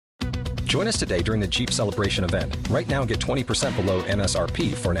Join us today during the Jeep Celebration event. Right now, get 20% below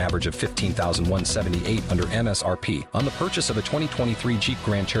MSRP for an average of $15,178 under MSRP on the purchase of a 2023 Jeep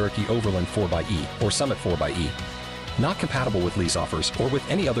Grand Cherokee Overland 4xE or Summit 4xE. Not compatible with lease offers or with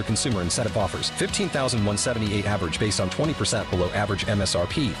any other consumer incentive offers. $15,178 average based on 20% below average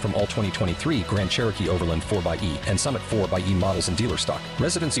MSRP from all 2023 Grand Cherokee Overland 4xE and Summit 4xE models in dealer stock.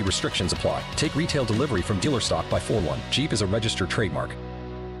 Residency restrictions apply. Take retail delivery from dealer stock by 4/1. Jeep is a registered trademark.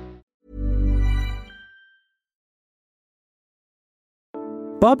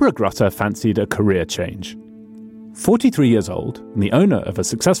 Barbara Grutter fancied a career change. 43 years old and the owner of a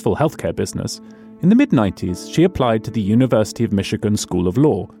successful healthcare business, in the mid-90s she applied to the University of Michigan School of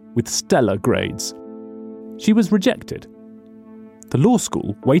Law with stellar grades. She was rejected. The law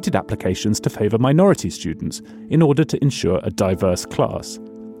school weighted applications to favour minority students in order to ensure a diverse class.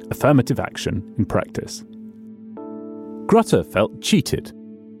 Affirmative action in practice. Grutter felt cheated.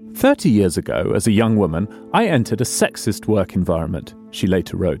 30 years ago, as a young woman, I entered a sexist work environment, she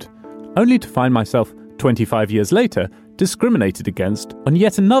later wrote, only to find myself, 25 years later, discriminated against on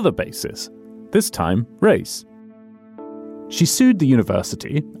yet another basis, this time race. She sued the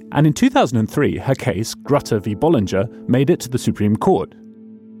university, and in 2003, her case, Grutter v. Bollinger, made it to the Supreme Court.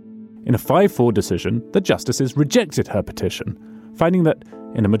 In a 5-4 decision, the justices rejected her petition, finding that,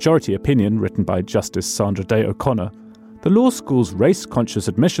 in a majority opinion written by Justice Sandra Day O'Connor, the law school's race-conscious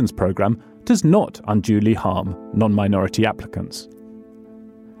admissions program does not unduly harm non-minority applicants.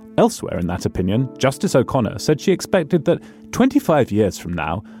 Elsewhere in that opinion, Justice O'Connor said she expected that 25 years from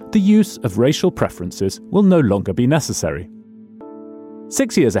now, the use of racial preferences will no longer be necessary.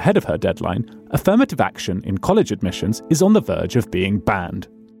 6 years ahead of her deadline, affirmative action in college admissions is on the verge of being banned.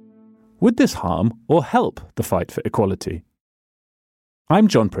 Would this harm or help the fight for equality? I'm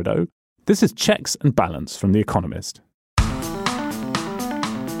John Prideaux. This is Checks and Balance from The Economist.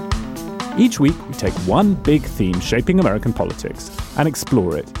 Each week, we take one big theme shaping American politics and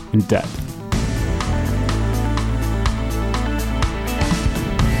explore it in depth.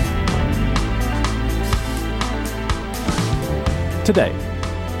 Today,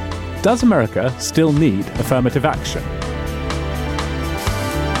 does America still need affirmative action?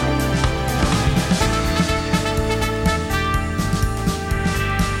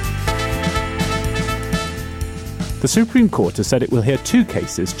 The Supreme Court has said it will hear 2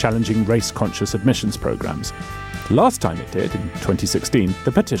 cases challenging race-conscious admissions programs. Last time it did, in 2016,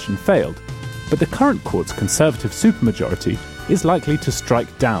 the petition failed. But the current court's conservative supermajority is likely to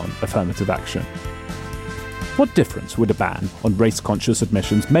strike down affirmative action. What difference would a ban on race-conscious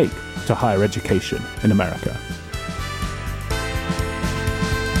admissions make to higher education in America?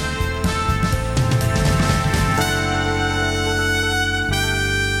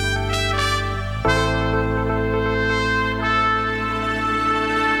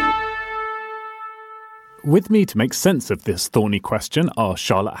 With me to make sense of this thorny question are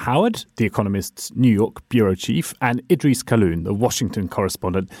Charlotte Howard, The Economist's New York bureau chief, and Idris Kaloun, the Washington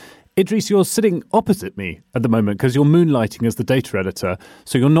correspondent. Idris, you're sitting opposite me at the moment because you're moonlighting as the data editor,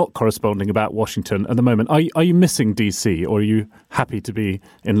 so you're not corresponding about Washington at the moment. Are you missing DC, or are you happy to be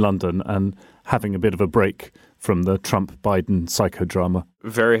in London and having a bit of a break from the Trump-Biden psychodrama?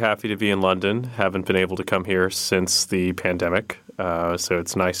 Very happy to be in London. Haven't been able to come here since the pandemic, so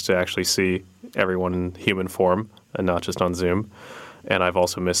it's nice to actually see everyone in human form and not just on Zoom. And I've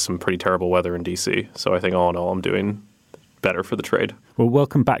also missed some pretty terrible weather in DC, so I think all in all I'm doing better for the trade. Well,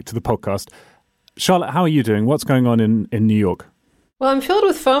 welcome back to the podcast. Charlotte, how are you doing? What's going on in New York? Well, I'm filled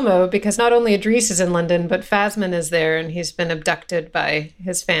with FOMO because not only Idris is in London, but Fazman is there and he's been abducted by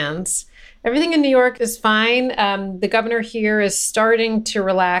his fans. Everything in New York is fine. The governor here is starting to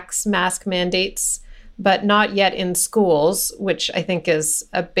relax mask mandates, but not yet in schools, which I think is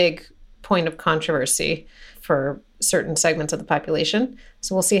a big point of controversy for certain segments of the population.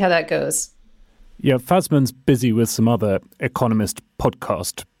 So we'll see how that goes. Yeah, Fazman's busy with some other Economist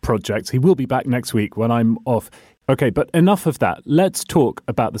podcast projects. He will be back next week when I'm off. Okay, but enough of that. Let's talk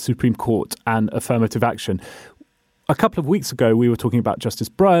about the Supreme Court and affirmative action. A couple of weeks ago, we were talking about Justice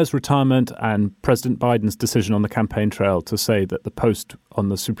Breyer's retirement and President Biden's decision on the campaign trail to say that the post on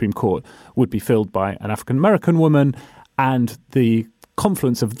the Supreme Court would be filled by an African-American woman, and the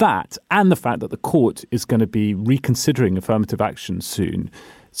confluence of that and the fact that the court is going to be reconsidering affirmative action soon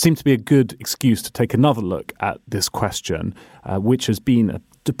seemed to be a good excuse to take another look at this question, which has been a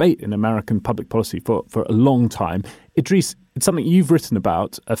debate in American public policy for a long time. Idris, it's something you've written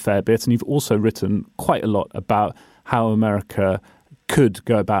about a fair bit, and you've also written quite a lot about how America could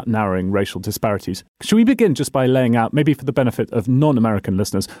go about narrowing racial disparities. Should we begin just by laying out, maybe for the benefit of non-American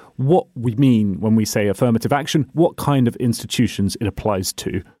listeners, what we mean when we say affirmative action, what kind of institutions it applies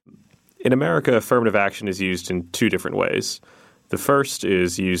to? In America, affirmative action is used in two different ways. The first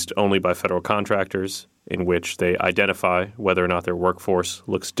is used only by federal contractors, in which they identify whether or not their workforce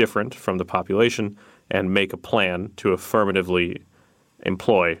looks different from the population and make a plan to affirmatively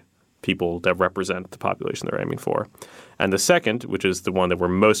employ people that represent the population they're aiming for. And the second, which is the one that we're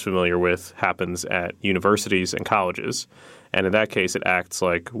most familiar with, happens at universities and colleges. And in that case, it acts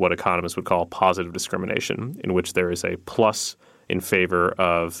like what economists would call positive discrimination, in which there is a plus in favor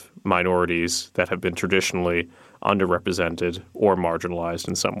of minorities that have been traditionally underrepresented or marginalized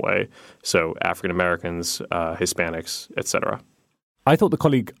in some way. So African Americans, Hispanics, etc. I thought the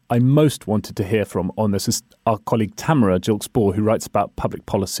colleague I most wanted to hear from on this is our colleague Tamara Gilks-Bohr, who writes about public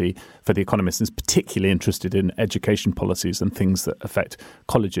policy for The Economist and is particularly interested in education policies and things that affect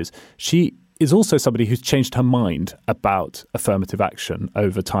colleges. She is also somebody who's changed her mind about affirmative action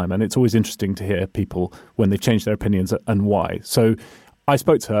over time. And it's always interesting to hear people when they've changed their opinions and why. So I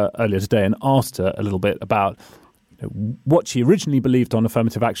spoke to her earlier today and asked her a little bit about what she originally believed on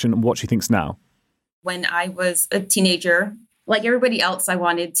affirmative action and what she thinks now. When I was a teenager, like everybody else, I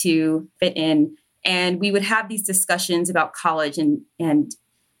wanted to fit in. And we would have these discussions about college and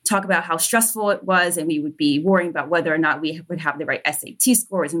talk about how stressful it was. And we would be worrying about whether or not we would have the right SAT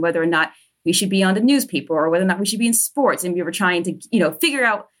scores and whether or not we should be on the newspaper or whether or not we should be in sports. And we were trying to, figure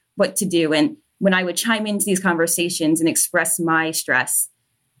out what to do. And when I would chime into these conversations and express my stress,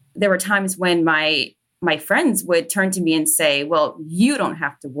 there were times when my friends would turn to me and say, well, you don't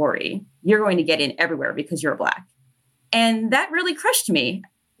have to worry. You're going to get in everywhere because you're Black. And that really crushed me.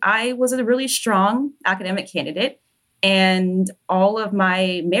 I was a really strong academic candidate, and all of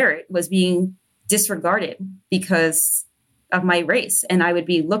my merit was being disregarded because of my race. And I would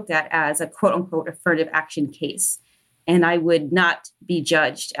be looked at as a quote unquote affirmative action case. And I would not be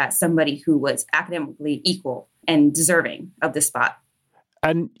judged as somebody who was academically equal and deserving of the spot.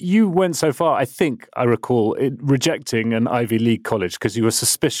 And you went so far, I think I recall, rejecting an Ivy League college because you were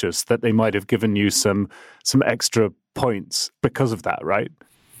suspicious that they might have given you some extra points because of that, right?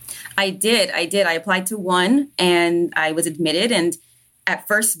 I did. I applied to one and I was admitted, and at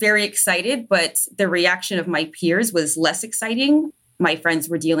first very excited, but the reaction of my peers was less exciting. My friends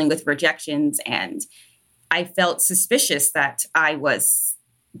were dealing with rejections, and I felt suspicious that I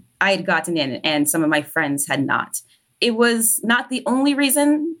had gotten in and some of my friends had not. It was not the only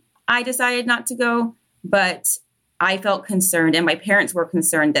reason I decided not to go, but I felt concerned, and my parents were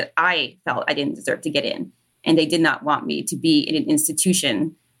concerned that I felt I didn't deserve to get in. And they did not want me to be in an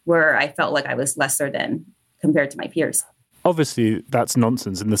institution where I felt like I was lesser than compared to my peers. Obviously, that's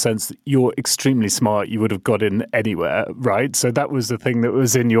nonsense in the sense that you're extremely smart. You would have got in anywhere, right? So that was the thing that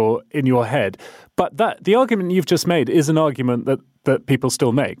was in your head. But the argument you've just made is an argument that people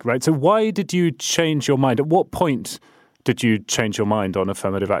still make, right? So why did you change your mind? At what point did you change your mind on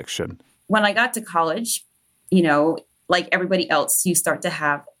affirmative action? When I got to college, like everybody else, you start to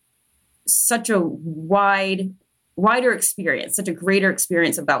have such a wider experience, such a greater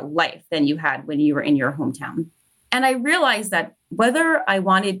experience about life than you had when you were in your hometown. And I realized that whether I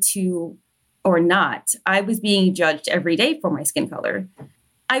wanted to or not, I was being judged every day for my skin color.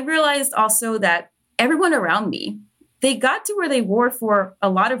 I realized also that everyone around me, they got to where they were for a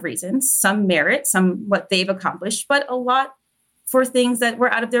lot of reasons, some merit, some what they've accomplished, but a lot for things that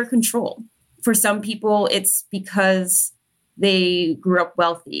were out of their control. For some people, it's because they grew up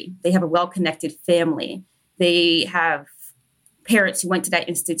wealthy. They have a well-connected family. They have parents who went to that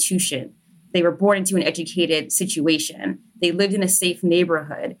institution. They were born into an educated situation. They lived in a safe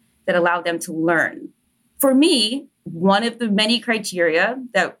neighborhood that allowed them to learn. For me, one of the many criteria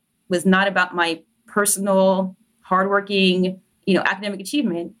that was not about my personal, hardworking, academic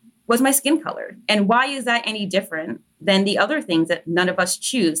achievement was my skin color. And why is that any different than the other things that none of us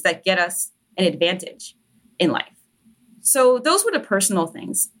choose that get us an advantage in life? So those were the personal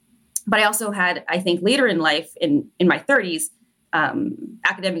things. But I also had, I think, later in life, in my 30s,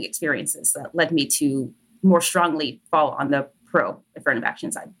 academic experiences that led me to more strongly fall on the pro-affirmative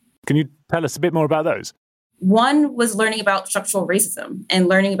action side. Can you tell us a bit more about those? One was learning about structural racism and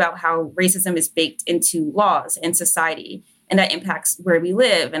learning about how racism is baked into laws and society, and that impacts where we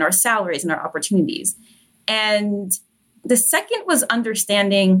live and our salaries and our opportunities. And the second was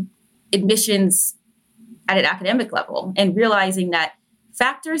understanding admissions at an academic level and realizing that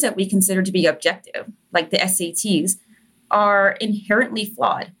factors that we consider to be objective, like the SATs, are inherently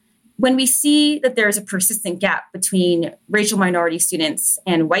flawed. When we see that there's a persistent gap between racial minority students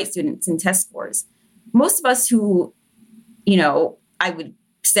and white students in test scores, most of us who, I would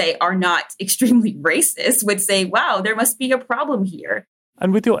say are not extremely racist would say, wow, there must be a problem here.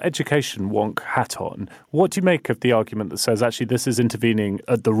 And with your education wonk hat on, what do you make of the argument that says actually this is intervening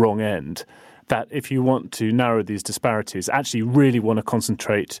at the wrong end? That if you want to narrow these disparities, actually you really want to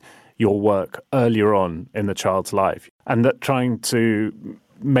concentrate your work earlier on in the child's life, and that trying to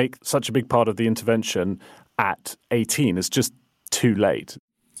make such a big part of the intervention at 18 is just too late.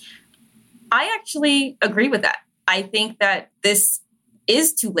 I actually agree with that. I think that this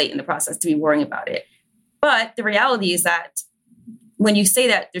is too late in the process to be worrying about it. But the reality is that when you say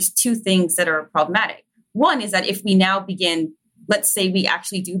that, there's two things that are problematic. One is that if we now begin, let's say we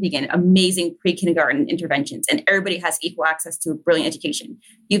actually do begin amazing pre-kindergarten interventions and everybody has equal access to a brilliant education,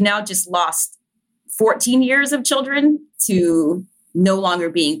 you've now just lost 14 years of children to no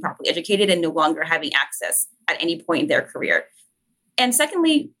longer being properly educated and no longer having access at any point in their career. And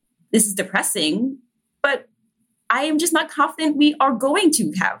secondly, this is depressing, but I am just not confident we are going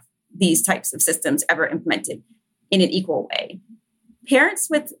to have these types of systems ever implemented in an equal way. Parents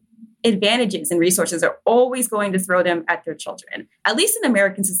with advantages and resources are always going to throw them at their children, at least in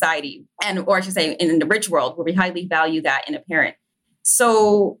American society, or I should say in the rich world where we highly value that in a parent.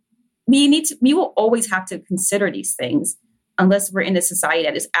 So we will always have to consider these things unless we're in a society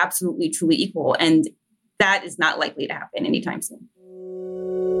that is absolutely, truly equal. And that is not likely to happen anytime soon.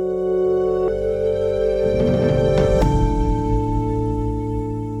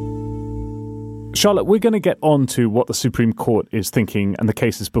 Charlotte, we're going to get on to what the Supreme Court is thinking and the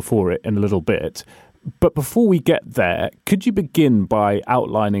cases before it in a little bit. But before we get there, could you begin by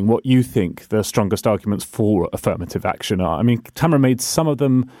outlining what you think the strongest arguments for affirmative action are? I mean, Tamara made some of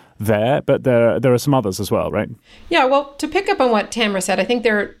them there, but there are some others as well, right? Yeah, well, to pick up on what Tamara said, I think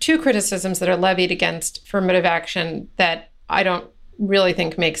there are two criticisms that are levied against affirmative action that I don't really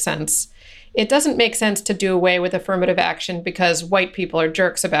think make sense. It doesn't make sense to do away with affirmative action because white people are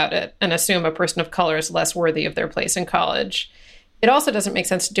jerks about it and assume a person of color is less worthy of their place in college. It also doesn't make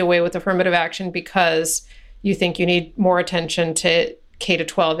sense to do away with affirmative action because you think you need more attention to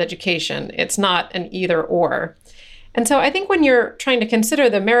K-12 education. It's not an either or. And so I think when you're trying to consider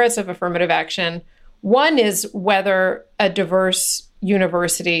the merits of affirmative action, one is whether a diverse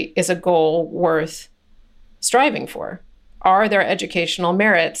university is a goal worth striving for. Are there educational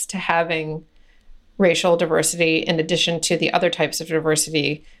merits to having racial diversity in addition to the other types of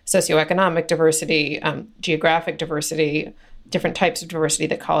diversity, socioeconomic diversity, geographic diversity, different types of diversity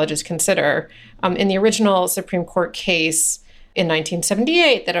that colleges consider? In the original Supreme Court case in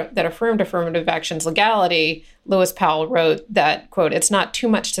 1978 that affirmed affirmative action's legality, Lewis Powell wrote that, quote, "It's not too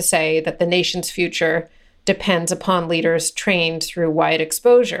much to say that the nation's future depends upon leaders trained through wide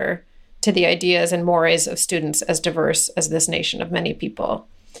exposure to the ideas and mores of students as diverse as this nation of many people."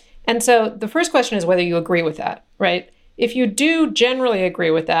 And so the first question is whether you agree with that, right? If you do generally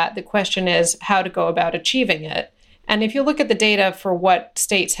agree with that, the question is how to go about achieving it. And if you look at the data for what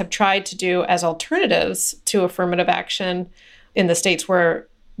states have tried to do as alternatives to affirmative action in the states where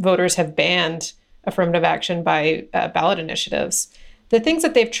voters have banned affirmative action by ballot initiatives, the things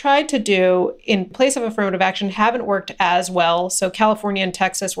that they've tried to do in place of affirmative action haven't worked as well. So California and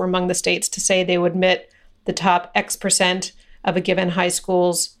Texas were among the states to say they would admit the top X% of a given high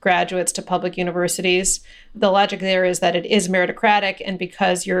school's graduates to public universities. The logic there is that it is meritocratic, and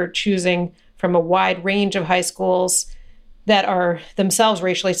because you're choosing from a wide range of high schools that are themselves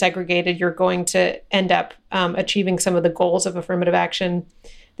racially segregated, you're going to end up achieving some of the goals of affirmative action.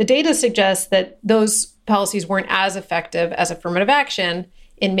 The data suggests that those policies weren't as effective as affirmative action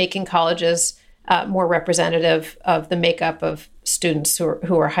in making colleges more representative of the makeup of students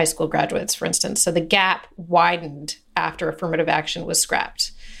who are high school graduates, for instance. So the gap widened after affirmative action was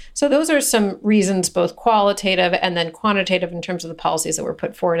scrapped. So those are some reasons, both qualitative and then quantitative in terms of the policies that were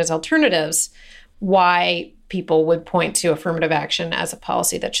put forward as alternatives, why people would point to affirmative action as a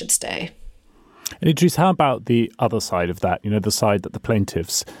policy that should stay. And Idris, how about the other side of that, the side that the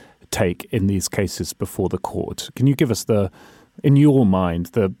plaintiffs take in these cases before the court? Can you give us in your mind,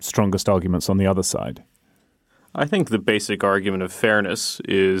 the strongest arguments on the other side? I think the basic argument of fairness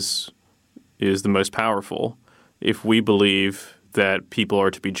is the most powerful. If we believe that people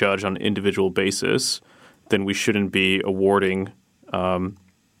are to be judged on an individual basis, then we shouldn't be awarding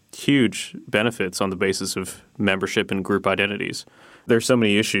huge benefits on the basis of membership and group identities. There's so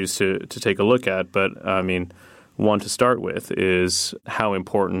many issues to take a look at, but I mean, one to start with is how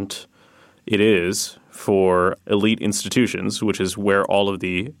important it is for elite institutions, which is where all of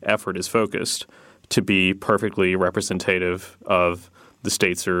the effort is focused, to be perfectly representative of the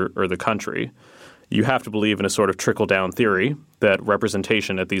states or the country. You have to believe in a sort of trickle-down theory that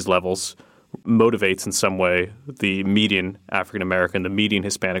representation at these levels motivates in some way the median African American, the median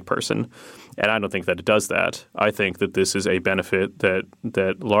Hispanic person. And I don't think that it does that. I think that this is a benefit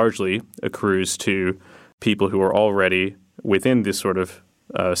that largely accrues to people who are already within this sort of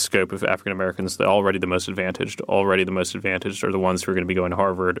scope of African Americans, already the most advantaged. Already the most advantaged are the ones who are going to be going to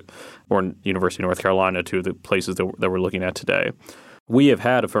Harvard or University of North Carolina, two of the places that we're looking at today. We have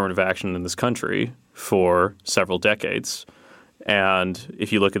had affirmative action in this country for several decades. And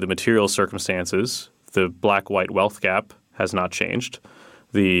if you look at the material circumstances, the black-white wealth gap has not changed.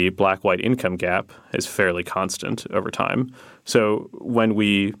 The black-white income gap is fairly constant over time. So when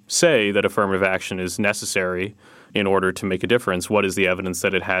we say that affirmative action is necessary in order to make a difference, what is the evidence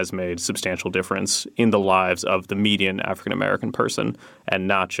that it has made substantial difference in the lives of the median African-American person and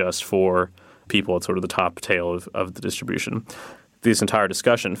not just for people at sort of the top tail of the distribution? This entire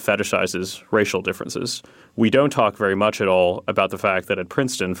discussion fetishizes racial differences. We don't talk very much at all about the fact that at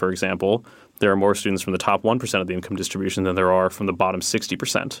Princeton, for example, there are more students from the top 1% of the income distribution than there are from the bottom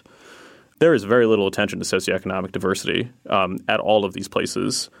 60%. There is very little attention to socioeconomic diversity at all of these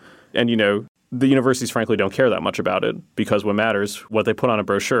places. And, the universities frankly don't care that much about it because what matters, what they put on a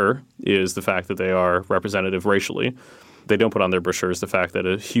brochure is the fact that they are representative racially. They don't put on their brochures the fact that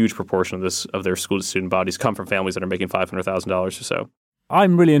a huge proportion of their school student bodies come from families that are making $500,000 or so.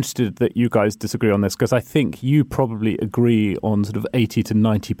 I'm really interested that you guys disagree on this because I think you probably agree on sort of 80 to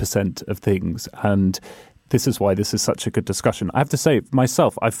 90% of things. And this is why this is such a good discussion. I have to say,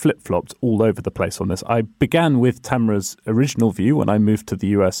 myself, I've flip-flopped all over the place on this. I began with Tamara's original view when I moved to the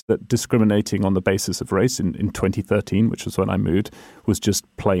US that discriminating on the basis of race in 2013, which was when I moved, was just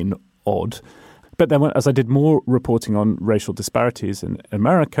plain odd. But then as I did more reporting on racial disparities in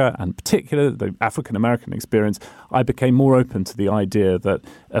America, and particularly the African-American experience, I became more open to the idea that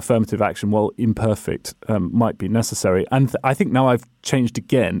affirmative action, while imperfect, might be necessary. And I think now I've changed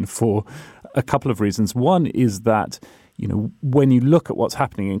again for a couple of reasons. One is that, when you look at what's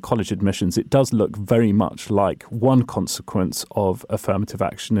happening in college admissions, it does look very much like one consequence of affirmative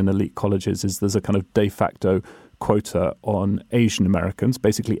action in elite colleges is there's a kind of de facto quota on Asian Americans.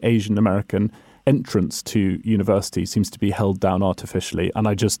 Basically, Asian American entrance to university seems to be held down artificially. And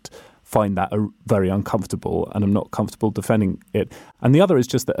I just find that very uncomfortable and I'm not comfortable defending it. And the other is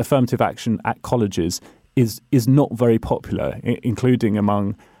just that affirmative action at colleges is not very popular, including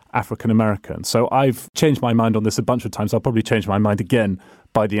among African Americans. So I've changed my mind on this a bunch of times. I'll probably change my mind again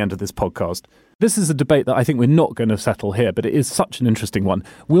by the end of this podcast. This is a debate that I think we're not going to settle here, but it is such an interesting one.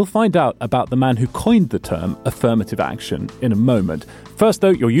 We'll find out about the man who coined the term affirmative action in a moment. First, though,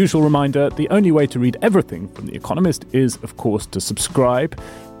 your usual reminder, the only way to read everything from The Economist is, of course, to subscribe.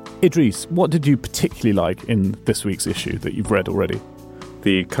 Idris, what did you particularly like in this week's issue that you've read already?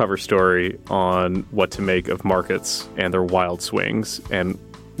 The cover story on what to make of markets and their wild swings and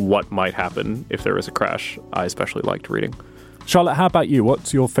what might happen if there is a crash, I especially liked reading. Charlotte, how about you?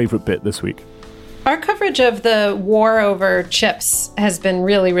 What's your favorite bit this week? Our coverage of the war over chips has been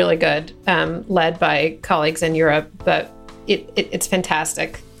really, really good, led by colleagues in Europe. But it's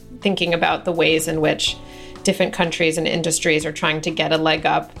fantastic thinking about the ways in which different countries and industries are trying to get a leg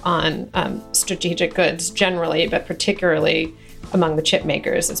up on strategic goods generally, but particularly among the chip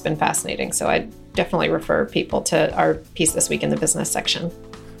makers. It's been fascinating. So I definitely refer people to our piece this week in the business section.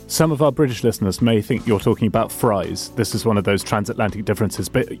 Some of our British listeners may think you're talking about fries. This is one of those transatlantic differences,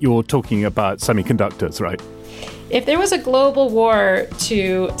 but you're talking about semiconductors, right? If there was a global war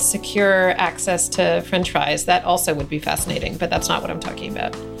to secure access to French fries, that also would be fascinating, but that's not what I'm talking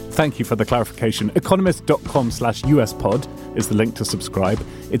about. Thank you for the clarification. Economist.com/USpod is the link to subscribe.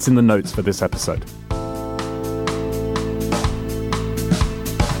 It's in the notes for this episode.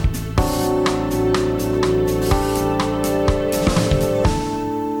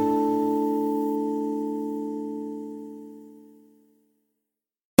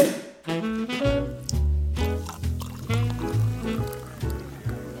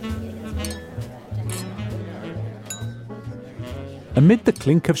 Amid the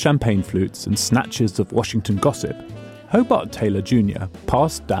clink of champagne flutes and snatches of Washington gossip, Hobart Taylor Jr.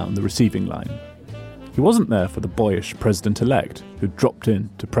 passed down the receiving line. He wasn't there for the boyish president-elect who dropped in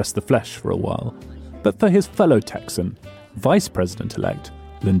to press the flesh for a while, but for his fellow Texan, Vice President-elect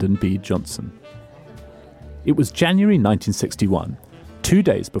Lyndon B. Johnson. It was January 1961, 2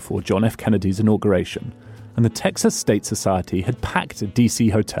 days before John F. Kennedy's inauguration, and the Texas State Society had packed a D.C.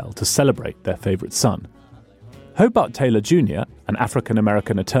 hotel to celebrate their favourite son. Hobart Taylor Jr., an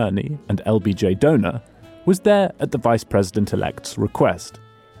African-American attorney and LBJ donor, was there at the Vice President-elect's request.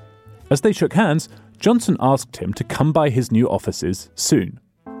 As they shook hands, Johnson asked him to come by his new offices soon.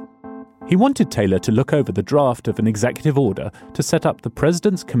 He wanted Taylor to look over the draft of an executive order to set up the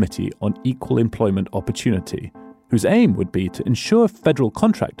President's Committee on Equal Employment Opportunity, whose aim would be to ensure federal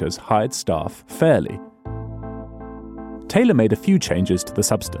contractors hired staff fairly. Taylor made a few changes to the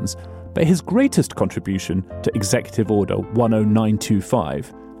substance, but his greatest contribution to Executive Order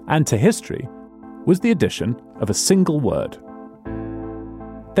 10925 and to history was the addition of a single word.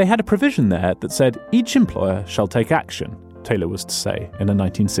 They had a provision there that said each employer shall take action, Taylor was to say in a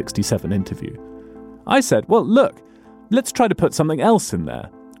 1967 interview. I said, well, look, let's try to put something else in there.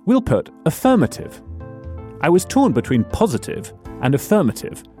 We'll put affirmative. I was torn between positive and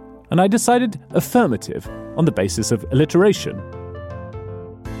affirmative, and I decided affirmative on the basis of alliteration.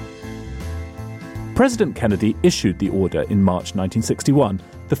 President Kennedy issued the order in March 1961,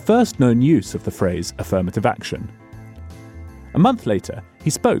 the first known use of the phrase affirmative action. A month later, he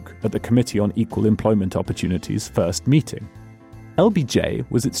spoke at the Committee on Equal Employment Opportunity's first meeting. LBJ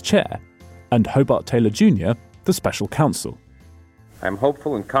was its chair, and Hobart Taylor Jr. the special counsel. I'm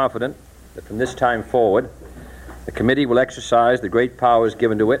hopeful and confident that from this time forward, the committee will exercise the great powers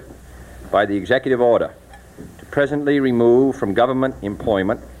given to it by the executive order to presently remove from government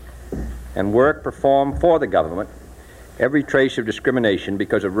employment and work performed for the government every trace of discrimination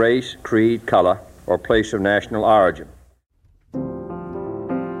because of race, creed, color, or place of national origin.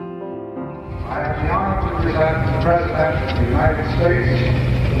 I have the honor to present the President of the United States,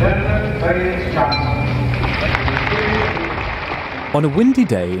 Lyndon Baines Johnson. On a windy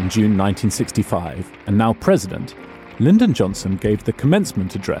day in June 1965, and now President, Lyndon Johnson gave the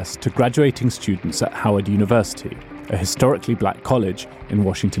commencement address to graduating students at Howard University, a historically black college in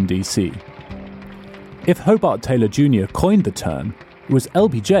Washington, D.C. If Hobart Taylor Jr. coined the term, it was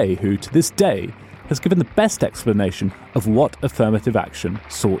LBJ who, to this day, has given the best explanation of what affirmative action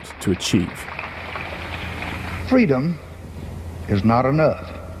sought to achieve. Freedom is not enough.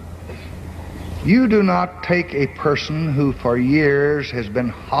 You do not take a person who for years has been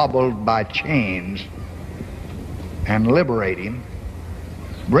hobbled by chains and liberate him,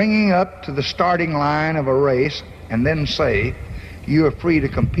 bringing up to the starting line of a race, and then say, you are free to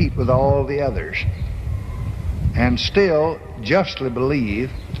compete with all the others, and still justly believe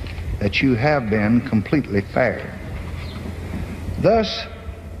that you have been completely fair. Thus,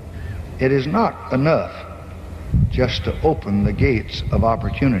 it is not enough just to open the gates of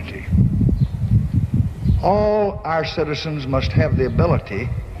opportunity. All our citizens must have the ability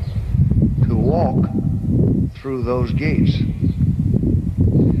to walk through those gates.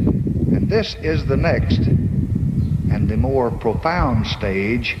 And this is the next and the more profound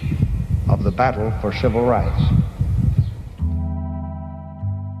stage of the battle for civil rights.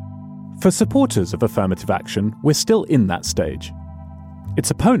 For supporters of affirmative action, we're still in that stage.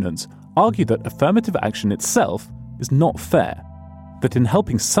 Its opponents argue that affirmative action itself is not fair, that in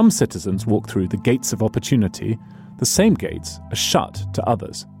helping some citizens walk through the gates of opportunity, the same gates are shut to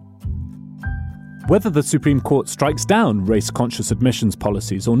others. Whether the Supreme Court strikes down race-conscious admissions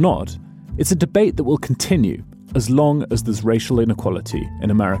policies or not, it's a debate that will continue as long as there's racial inequality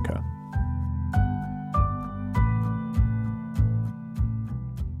in America.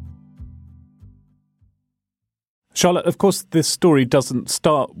 Charlotte, of course, this story doesn't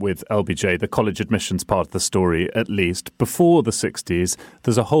start with LBJ, the college admissions part of the story, at least. Before the 60s,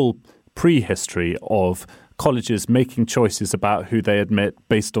 there's a whole prehistory of colleges making choices about who they admit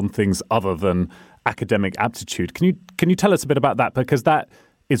based on things other than academic aptitude. Can you tell us a bit about that? Because that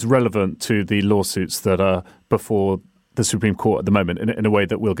is relevant to the lawsuits that are before the Supreme Court at the moment in a way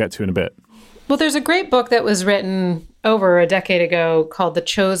that we'll get to in a bit. Well, there's a great book that was written over a decade ago called The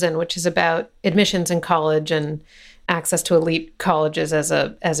Chosen, which is about admissions in college and access to elite colleges as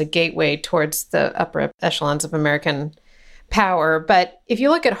a gateway towards the upper echelons of American power. But if you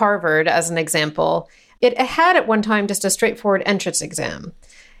look at Harvard as an example, it had at one time just a straightforward entrance exam.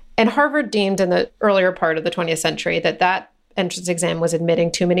 And Harvard deemed in the earlier part of the 20th century that entrance exam was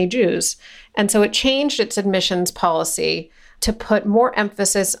admitting too many Jews. And so it changed its admissions policy to put more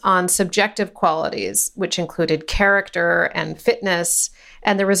emphasis on subjective qualities, which included character and fitness.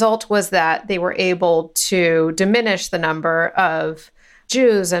 And the result was that they were able to diminish the number of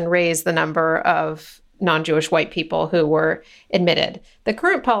Jews and raise the number of non-Jewish white people who were admitted. The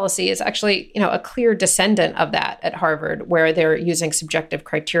current policy is actually, a clear descendant of that at Harvard, where they're using subjective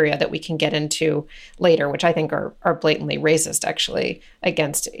criteria that we can get into later, which I think are blatantly racist, actually,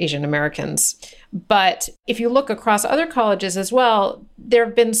 against Asian Americans. But if you look across other colleges as well, there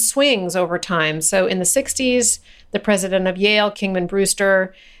have been swings over time. So in the 60s, the president of Yale, Kingman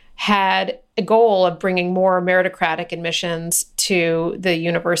Brewster, had a goal of bringing more meritocratic admissions to the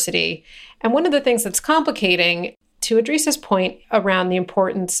university. And one of the things that's complicating to Idris's point around the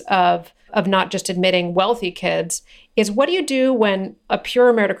importance of not just admitting wealthy kids, is what do you do when a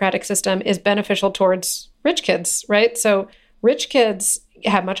pure meritocratic system is beneficial towards rich kids, right? So rich kids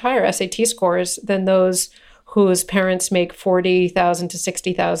have much higher SAT scores than those whose parents make $40,000 to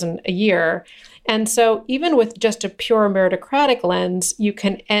 $60,000 a year. And so even with just a pure meritocratic lens, you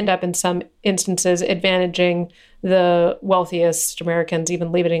can end up in some instances advantaging the wealthiest Americans,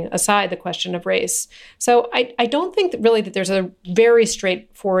 even leaving aside the question of race. So I don't think that really that there's a very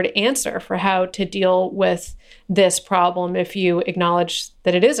straightforward answer for how to deal with this problem if you acknowledge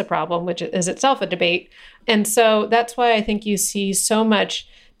that it is a problem, which is itself a debate. And so that's why I think you see so much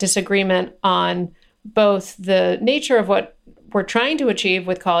disagreement on both the nature of what we're trying to achieve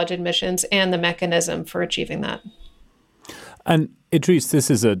with college admissions and the mechanism for achieving that. And Idris, this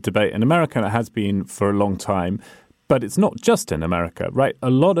is a debate in America, and it has been for a long time. But it's not just in America, right? A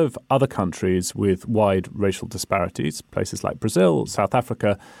lot of other countries with wide racial disparities, places like Brazil, South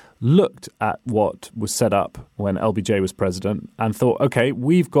Africa, looked at what was set up when LBJ was president and thought, okay,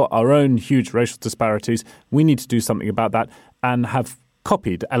 we've got our own huge racial disparities. We need to do something about that, and have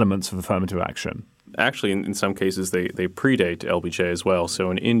copied elements of affirmative action. Actually, in some cases, they predate LBJ as well.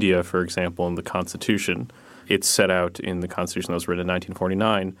 So in India, for example, in the Constitution, it's set out in the Constitution that was written in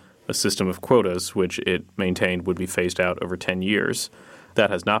 1949, a system of quotas, which it maintained would be phased out over 10 years. That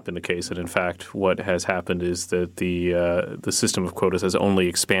has not been the case. And in fact, what has happened is that the system of quotas has only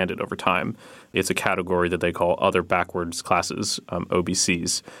expanded over time. It's a category that they call other backwards classes,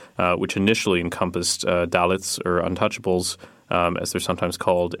 OBCs, which initially encompassed Dalits or untouchables, as they're sometimes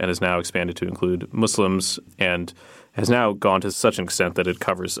called, and is now expanded to include Muslims and has now gone to such an extent that it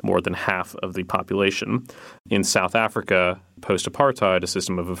covers more than half of the population. In South Africa, post-apartheid, a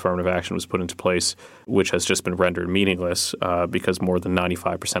system of affirmative action was put into place, which has just been rendered meaningless because more than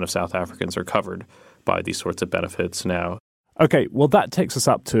 95% of South Africans are covered by these sorts of benefits now. Okay, well, that takes us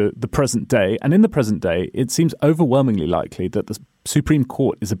up to the present day. And in the present day, it seems overwhelmingly likely that the Supreme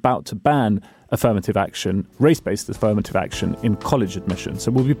Court is about to ban affirmative action, race-based affirmative action, in college admission.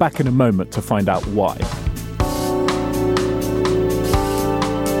 So we'll be back in a moment to find out why.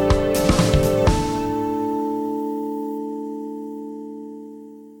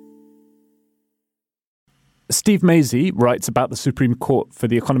 Steve Mazie writes about the Supreme Court for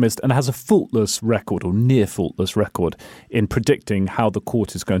The Economist and has a faultless record, or near faultless record, in predicting how the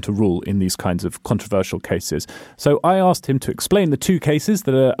court is going to rule in these kinds of controversial cases. So I asked him to explain the two cases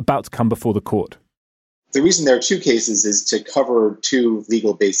that are about to come before the court. The reason there are two cases is to cover two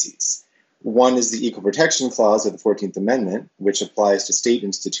legal bases. One is the Equal Protection Clause of the 14th Amendment, which applies to state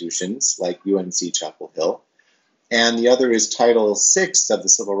institutions like UNC Chapel Hill. And the other is Title VI of the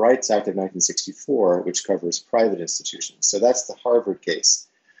Civil Rights Act of 1964, which covers private institutions. So that's the Harvard case.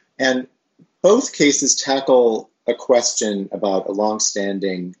 And both cases tackle a question about a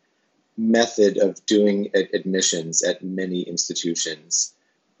longstanding method of doing admissions at many institutions,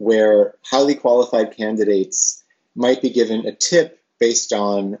 where highly qualified candidates might be given a tip based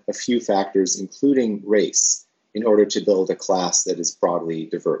on a few factors, including race, in order to build a class that is broadly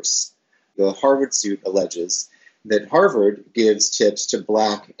diverse. The Harvard suit alleges that Harvard gives tips to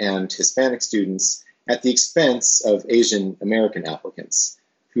Black and Hispanic students at the expense of Asian American applicants,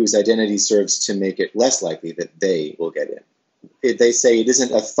 whose identity serves to make it less likely that they will get in. They say it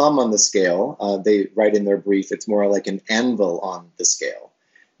isn't a thumb on the scale. They write in their brief, it's more like an anvil on the scale.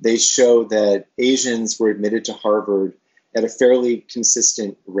 They show that Asians were admitted to Harvard at a fairly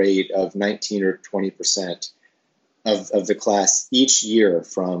consistent rate of 19 or 20% of the class each year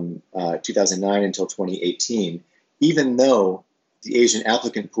from 2009 until 2018, even though the Asian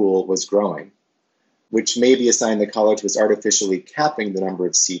applicant pool was growing, which may be a sign the college was artificially capping the number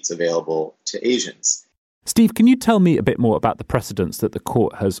of seats available to Asians. Steve, can you tell me a bit more about the precedents that the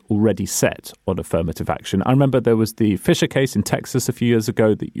court has already set on affirmative action? I remember there was the Fisher case in Texas a few years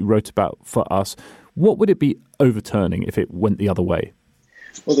ago that you wrote about for us. What would it be overturning if it went the other way?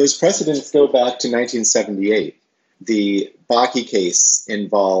 Well, those precedents go back to 1978. The Bakke case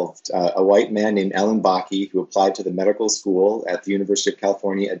involved a white man named Alan Bakke who applied to the medical school at the University of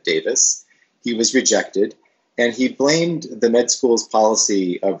California at Davis. He was rejected, and he blamed the med school's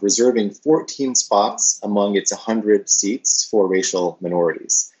policy of reserving 14 spots among its 100 seats for racial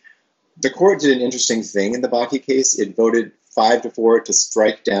minorities. The court did an interesting thing in the Bakke case. It voted 5-4 to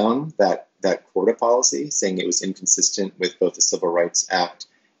strike down that quota policy, saying it was inconsistent with both the Civil Rights Act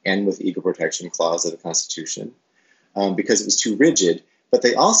and with the Equal Protection Clause of the Constitution. Because it was too rigid, but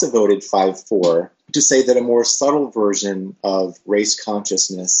they also voted 5-4 to say that a more subtle version of race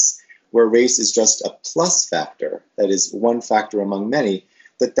consciousness, where race is just a plus factor, that is one factor among many,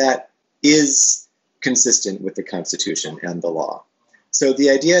 that is consistent with the Constitution and the law. So the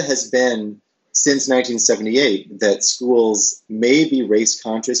idea has been since 1978 that schools may be race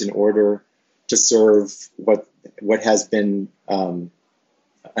conscious in order to serve what has been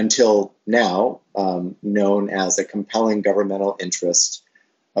until now known as a compelling governmental interest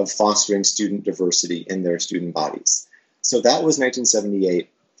of fostering student diversity in their student bodies. So that was 1978.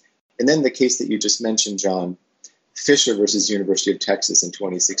 And then the case that you just mentioned, John, Fisher versus University of Texas in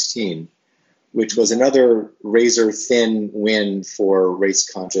 2016, which was another razor-thin win for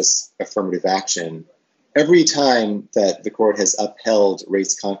race-conscious affirmative action. Every time that the court has upheld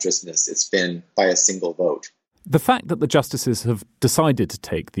race consciousness, it's been by a single vote. The fact that the justices have decided to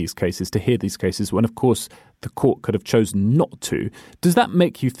take these cases, to hear these cases, when, of course, the court could have chosen not to, does that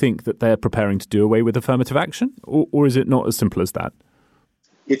make you think that they're preparing to do away with affirmative action? Or is it not as simple as that?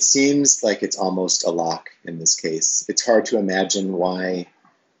 It seems like it's almost a lock in this case. It's hard to imagine why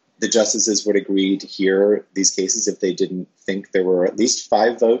the justices would agree to hear these cases if they didn't think there were at least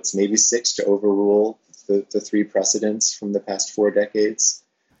 5 votes, maybe 6, to overrule the 3 precedents from the past 4 decades.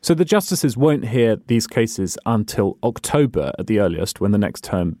 So the justices won't hear these cases until October at the earliest, when the next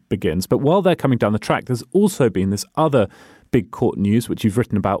term begins. But while they're coming down the track, there's also been this other big court news, which you've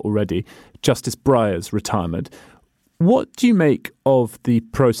written about already, Justice Breyer's retirement. What do you make of the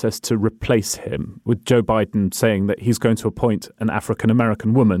process to replace him, with Joe Biden saying that he's going to appoint an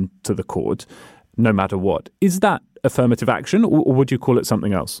African-American woman to the court, no matter what? Is that affirmative action, or would you call it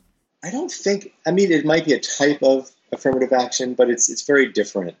something else? I don't think, it might be a type of affirmative action, but it's very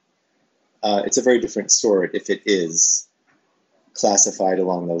different. It's a very different sort if it is classified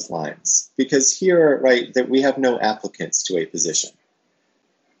along those lines. Because here, right, that we have no applicants to a position.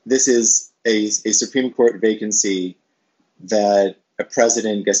 This is a Supreme Court vacancy that a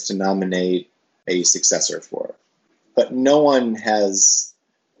president gets to nominate a successor for. But no one has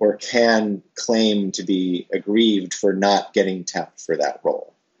or can claim to be aggrieved for not getting tapped for that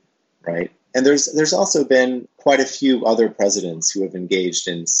role, right? And there's also been quite a few other presidents who have engaged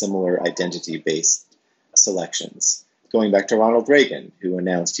in similar identity-based selections. Going back to Ronald Reagan, who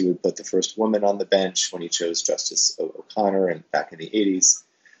announced he would put the first woman on the bench when he chose Justice O'Connor back in the 80s.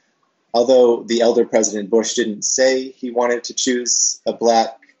 Although the elder President Bush didn't say he wanted to choose a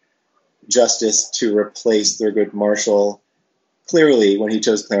black justice to replace Thurgood Marshall, clearly when he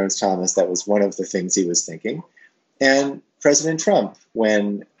chose Clarence Thomas, that was one of the things he was thinking. And President Trump,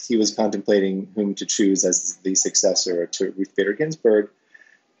 when he was contemplating whom to choose as the successor to Ruth Bader Ginsburg,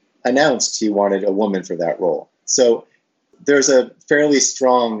 announced he wanted a woman for that role. So there's a fairly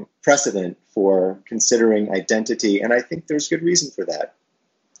strong precedent for considering identity, and I think there's good reason for that.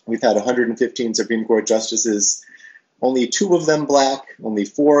 We've had 115 Supreme Court justices, only 2 of them black, only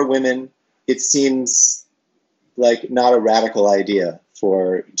 4 women. It seems like not a radical idea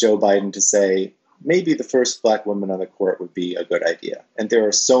for Joe Biden to say, maybe the first black woman on the court would be a good idea. And there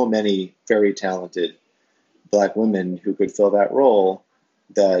are so many very talented black women who could fill that role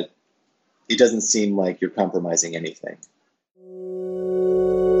that it doesn't seem like you're compromising anything.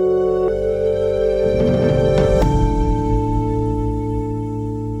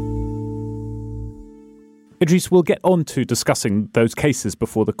 Idris, we'll get on to discussing those cases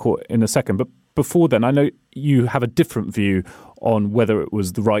before the court in a second. But before then, I know you have a different view on whether it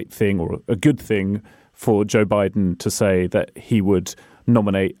was the right thing or a good thing for Joe Biden to say that he would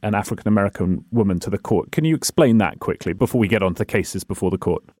nominate an African-American woman to the court. Can you explain that quickly before we get on to the cases before the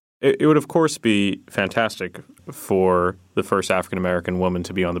court? It would, of course, be fantastic for the first African-American woman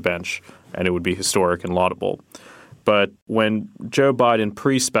to be on the bench, and it would be historic and laudable. But when Joe Biden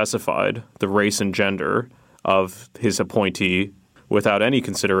pre-specified the race and gender of his appointee without any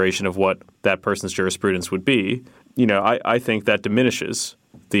consideration of what that person's jurisprudence would be, I think that diminishes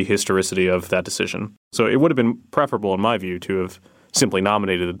the historicity of that decision. So it would have been preferable, in my view, to have simply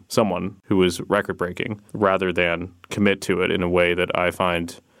nominated someone who was record-breaking rather than commit to it in a way that I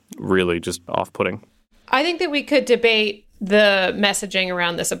find really just off-putting. I think that we could debate the messaging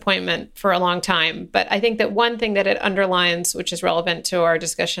around this appointment for a long time, but I think that one thing that it underlines, which is relevant to our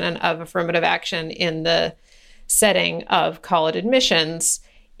discussion of affirmative action in the setting of college admissions,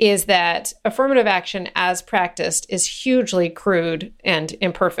 is that affirmative action as practiced is hugely crude and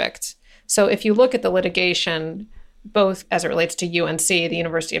imperfect. So if you look at the litigation, both as it relates to UNC, the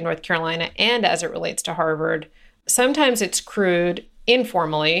University of North Carolina, and as it relates to Harvard, sometimes it's crude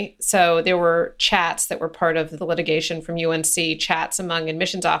informally. So there were chats that were part of the litigation from UNC, chats among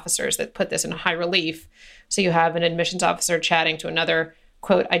admissions officers that put this in high relief. So you have an admissions officer chatting to another,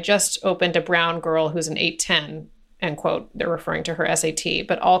 quote, "I just opened a brown girl who's an 810, end quote." They're referring to her SAT,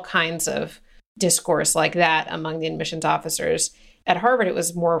 but all kinds of discourse like that among the admissions officers. At Harvard, it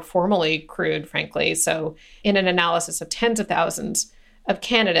was more formally crude, frankly. So in an analysis of tens of thousands of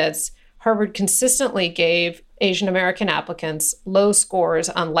candidates, Harvard consistently gave Asian American applicants low scores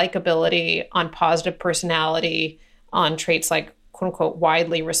on likability, on positive personality, on traits like, quote unquote,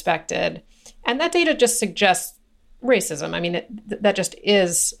 widely respected. And that data just suggests racism. I mean, that just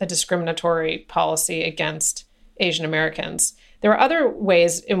is a discriminatory policy against Asian Americans. There are other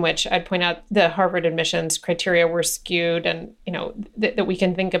ways in which I'd point out the Harvard admissions criteria were skewed, and that we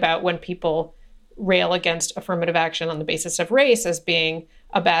can think about when people rail against affirmative action on the basis of race as being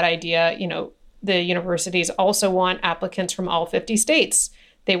a bad idea. The universities also want applicants from all 50 states.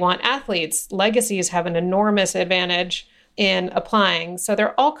 They want athletes. Legacies have an enormous advantage in applying. So there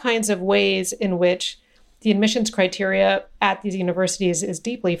are all kinds of ways in which the admissions criteria at these universities is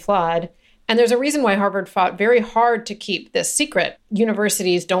deeply flawed. And there's a reason why Harvard fought very hard to keep this secret.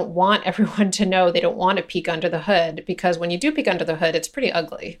 Universities don't want everyone to know. They don't want to peek under the hood, because when you do peek under the hood, it's pretty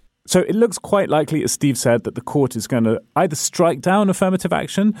ugly. So it looks quite likely, as Steve said, that the court is going to either strike down affirmative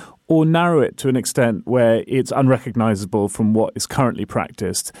action or narrow it to an extent where it's unrecognizable from what is currently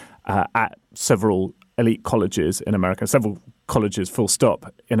practiced at several elite colleges in America, several colleges full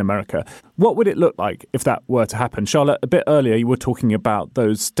stop in America. What would it look like if that were to happen? Charlotte, a bit earlier you were talking about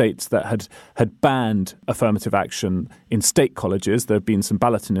those states that had banned affirmative action in state colleges. There have been some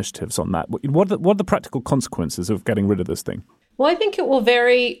ballot initiatives on that. What are the practical consequences of getting rid of this thing? Well, I think it will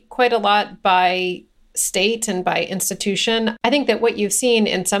vary quite a lot by state and by institution. I think that what you've seen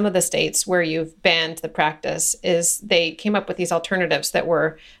in some of the states where you've banned the practice is they came up with these alternatives that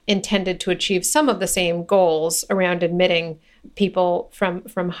were intended to achieve some of the same goals around admitting people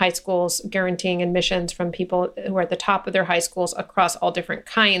from high schools, guaranteeing admissions from people who are at the top of their high schools across all different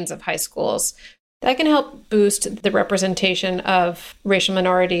kinds of high schools. That can help boost the representation of racial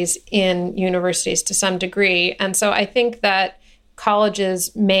minorities in universities to some degree. And so I think that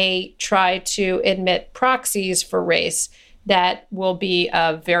colleges may try to admit proxies for race that will be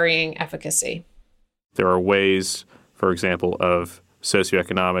of varying efficacy. There are ways, for example, of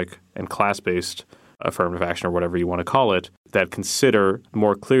socioeconomic and class-based affirmative action, or whatever you want to call it, that consider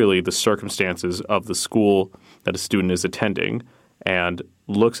more clearly the circumstances of the school that a student is attending and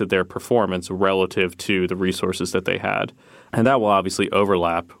looks at their performance relative to the resources that they had. And that will obviously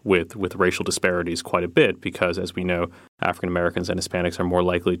overlap with racial disparities quite a bit because, as we know, African Americans and Hispanics are more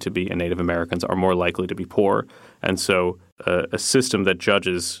likely to be, and Native Americans are more likely to be poor. And so a system that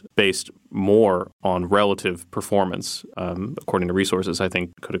judges based more on relative performance, according to resources, I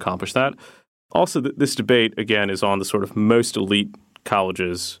think could accomplish that. Also, this debate, again, is on the sort of most elite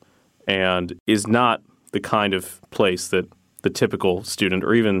colleges and is not the kind of place that the typical student,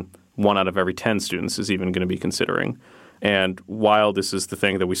 or even 1 out of every 10 students, is even going to be considering. And while this is the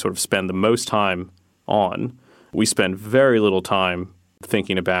thing that we sort of spend the most time on, we spend very little time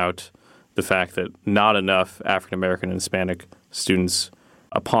thinking about the fact that not enough African American and Hispanic students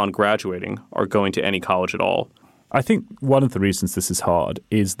upon graduating are going to any college at all. I think one of the reasons this is hard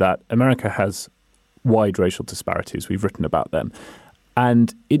is that America has wide racial disparities. We've written about them.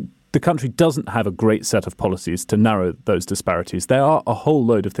 And the country doesn't have a great set of policies to narrow those disparities. There are a whole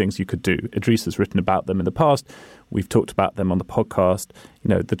load of things you could do. Idris has written about them in the past. We've talked about them on the podcast.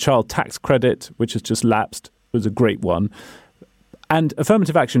 The child tax credit, which has just lapsed, was a great one. And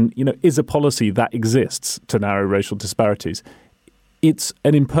affirmative action, is a policy that exists to narrow racial disparities. It's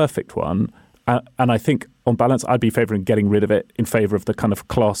an imperfect one. And I think, on balance, I'd be favouring getting rid of it in favour of the kind of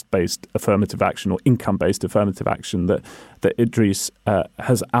class-based affirmative action or income-based affirmative action that Idris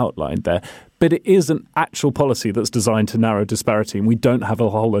has outlined there. But it is an actual policy that's designed to narrow disparity, and we don't have a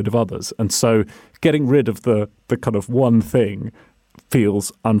whole load of others. And so getting rid of the kind of one thing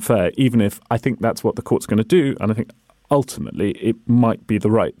feels unfair, even if I think that's what the court's going to do. And I think ultimately it might be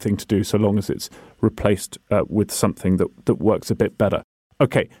the right thing to do so long as it's replaced with something that works a bit better.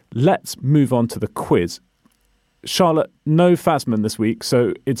 Okay, let's move on to the quiz. Charlotte, no Fasman this week,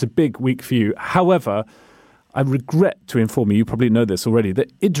 so it's a big week for you. However, I regret to inform you probably know this already,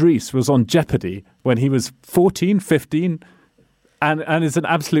 that Idris was on Jeopardy when he was 14, 15, and is an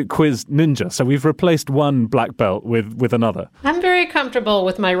absolute quiz ninja. So we've replaced one black belt with another. I'm very comfortable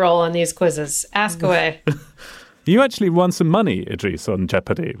with my role on these quizzes. Ask away. You actually won some money, Idris, on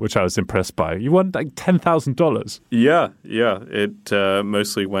Jeopardy, which I was impressed by. You won like $10,000. Yeah. It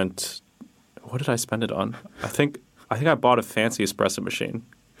mostly went. What did I spend it on? I think I bought a fancy espresso machine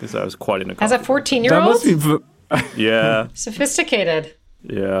because I was quite into coffee. As a 14-year-old? Yeah. Sophisticated.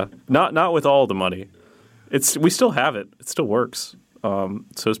 Yeah. Not with all the money. We still have it. It still works. So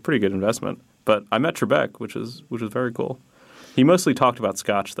it's a pretty good investment. But I met Trebek, which was very cool. He mostly talked about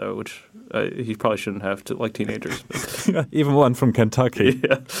Scotch, though, which he probably shouldn't have to like teenagers. But. Even one from Kentucky.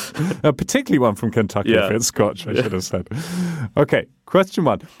 Yeah. Particularly one from Kentucky, Yeah. if it's Scotch, I should have said. Okay, question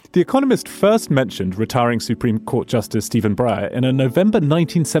 1. The Economist first mentioned retiring Supreme Court Justice Stephen Breyer in a November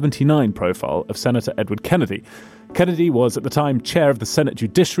 1979 profile of Senator Edward Kennedy. Kennedy was at the time chair of the Senate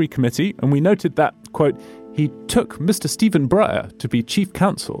Judiciary Committee, and we noted that, quote, he took Mr. Stephen Breyer to be chief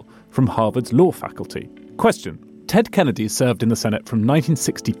counsel from Harvard's law faculty. Question. Ted Kennedy served in the Senate from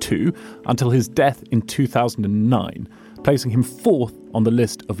 1962 until his death in 2009, placing him 4th on the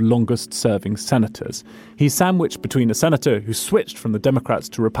list of longest-serving senators. He's sandwiched between a senator who switched from the Democrats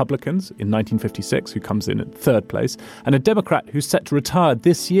to Republicans in 1956, who comes in at 3rd place, and a Democrat who's set to retire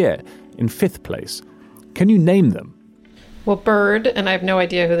this year in 5th place. Can you name them? Well, Byrd, and I have no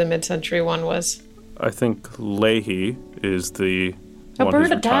idea who the mid-century one was. I think Leahy is the Oh, one who's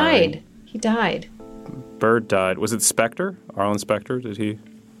Byrd retiring. died. He died. Byrd died. Was it Specter? Arlen Specter? Was he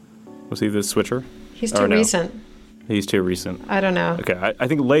the switcher? He's Or too no? recent. He's too recent. I don't know. Okay, I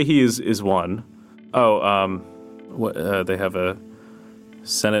think Leahy is one. Oh, they have a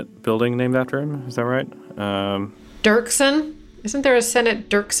Senate building named after him. Is that right? Dirksen? Isn't there a Senate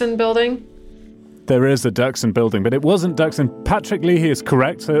Dirksen building? There is a Dirksen building, but it wasn't Dirksen. Patrick Leahy is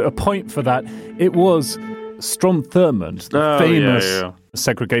correct, so a point for that. It was Strom Thurmond, the famous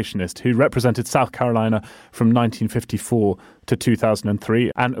segregationist who represented South Carolina from 1954 to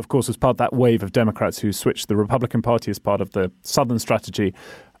 2003, and of course was part of that wave of Democrats who switched the Republican Party as part of the Southern strategy.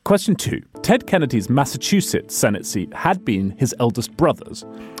 Question 2. Ted Kennedy's Massachusetts Senate seat had been his eldest brother's.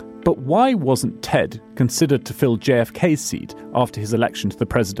 But why wasn't Ted considered to fill JFK's seat after his election to the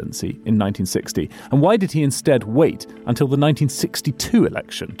presidency in 1960? And why did he instead wait until the 1962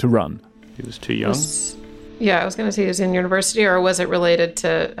 election to run? He was too young. I was going to say he was in university, or was it related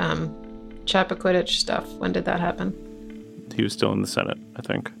to Chappaquiddick stuff? When did that happen? He was still in the Senate, I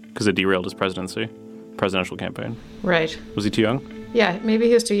think, because it derailed his presidential campaign. Right. Was he too young? Yeah, maybe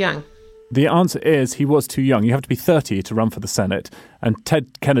he was too young. The answer is he was too young. You have to be 30 to run for the Senate, and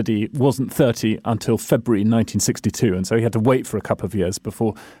Ted Kennedy wasn't 30 until February 1962, and so he had to wait for a couple of years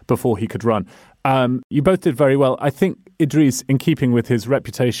before he could run. You both did very well. I think Idris, in keeping with his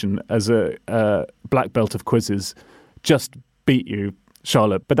reputation as a black belt of quizzes, just beat you,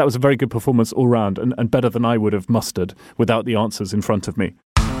 Charlotte. But that was a very good performance all round, and better than I would have mustered without the answers in front of me.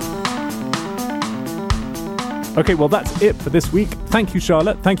 Okay, well, that's it for this week. Thank you,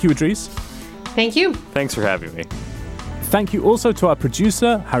 Charlotte. Thank you, Idris. Thank you. Thanks for having me. Thank you also to our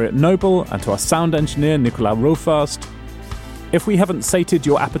producer, Harriet Noble, and to our sound engineer, Nicolas Rofast. If we haven't sated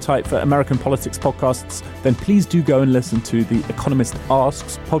your appetite for American politics podcasts, then please do go and listen to the Economist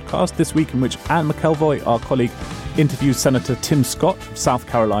Asks podcast this week, in which Anne McElvoy, our colleague, interviews Senator Tim Scott of South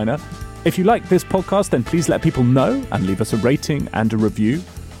Carolina. If you like this podcast, then please let people know and leave us a rating and a review.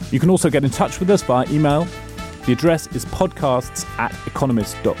 You can also get in touch with us via email. The address is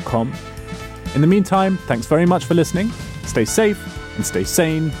podcasts@economist.com. In the meantime, thanks very much for listening. Stay safe and stay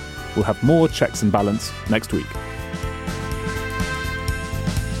sane. We'll have more Checks and Balance next week.